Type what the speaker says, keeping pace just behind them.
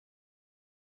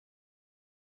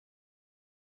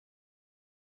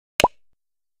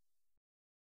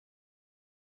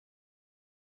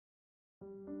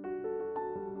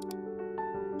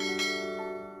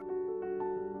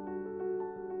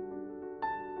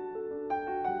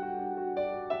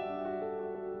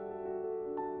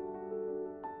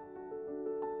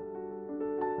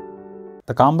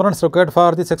The components required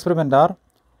for this experiment are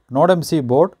NodeMCU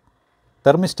board,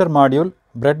 thermistor module,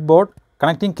 breadboard,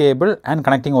 connecting cable and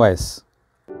connecting wires.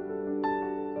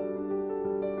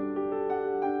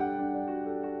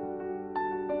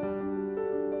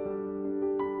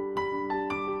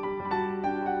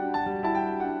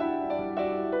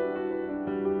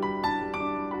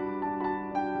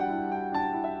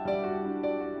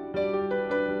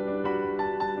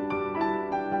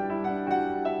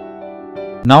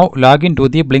 Now log in to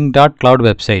the blynk.cloud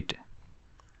website.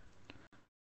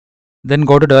 Then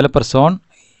go to developer zone.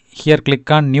 Here click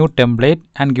on new template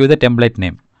and give the template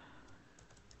name.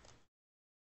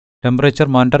 Temperature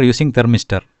monitor using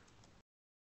thermistor.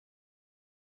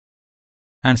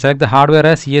 And select the hardware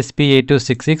as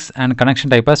ESP8266 and connection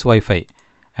type as Wi-Fi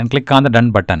and click on the done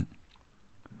button.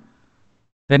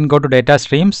 Then go to data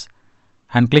streams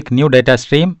and click new data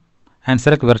stream and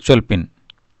select virtual pin.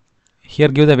 Here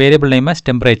give the variable name as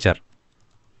temperature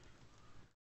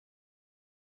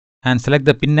and select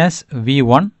the pin as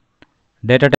V1,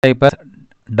 data type as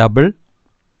double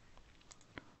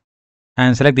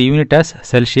and select the unit as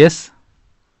Celsius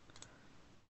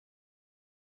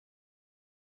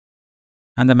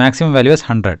and the maximum value is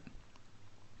 100.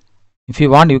 If you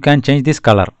want, you can change this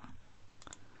color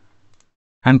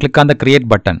and click on the create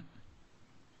button.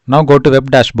 Now go to web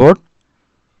dashboard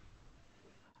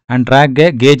and drag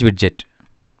a gauge widget.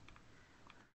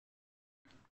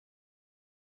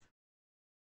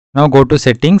 Now go to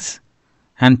settings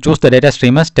and choose the data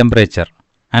stream as temperature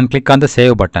and click on the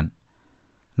save button.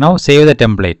 Now save the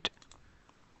template.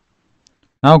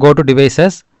 Now go to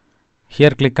devices.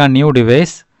 Here click on new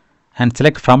device and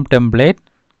select from template.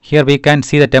 Here we can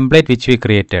see the template which we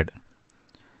created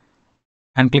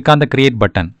and click on the create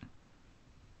button.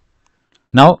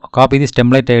 Now copy this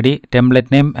template ID,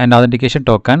 template name and authentication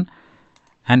token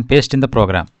and paste in the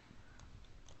program.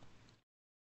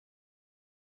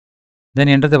 Then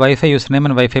enter the Wi-Fi username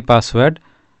and Wi-Fi password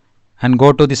and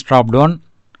go to this drop down.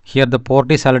 Here the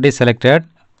port is already selected.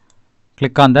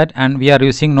 Click on that and we are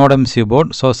using NodeMCU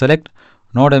board. So select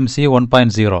NodeMCU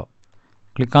 1.0.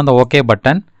 Click on the OK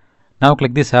button. Now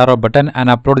click this arrow button and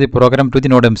upload the program to the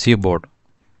NodeMCU board.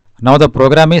 Now the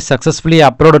program is successfully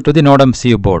uploaded to the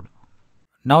NodeMCU board.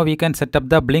 Now we can set up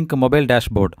the Blynk mobile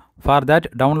dashboard. For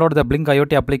that, download the Blynk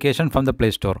IoT application from the Play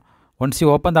Store. Once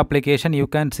you open the application, you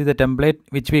can see the template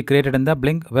which we created in the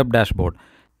Blynk web dashboard.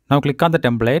 Now click on the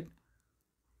template,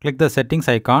 click the settings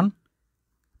icon,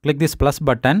 click this plus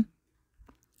button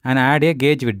and add a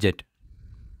gauge widget.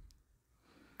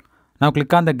 Now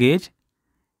click on the gauge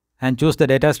and choose the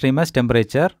data stream as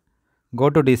temperature.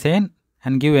 Go to design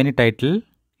and give any title.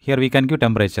 Here we can give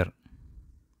temperature.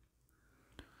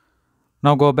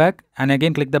 Now go back and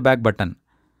again click the back button.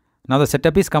 Now the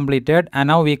setup is completed and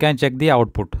now we can check the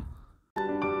output.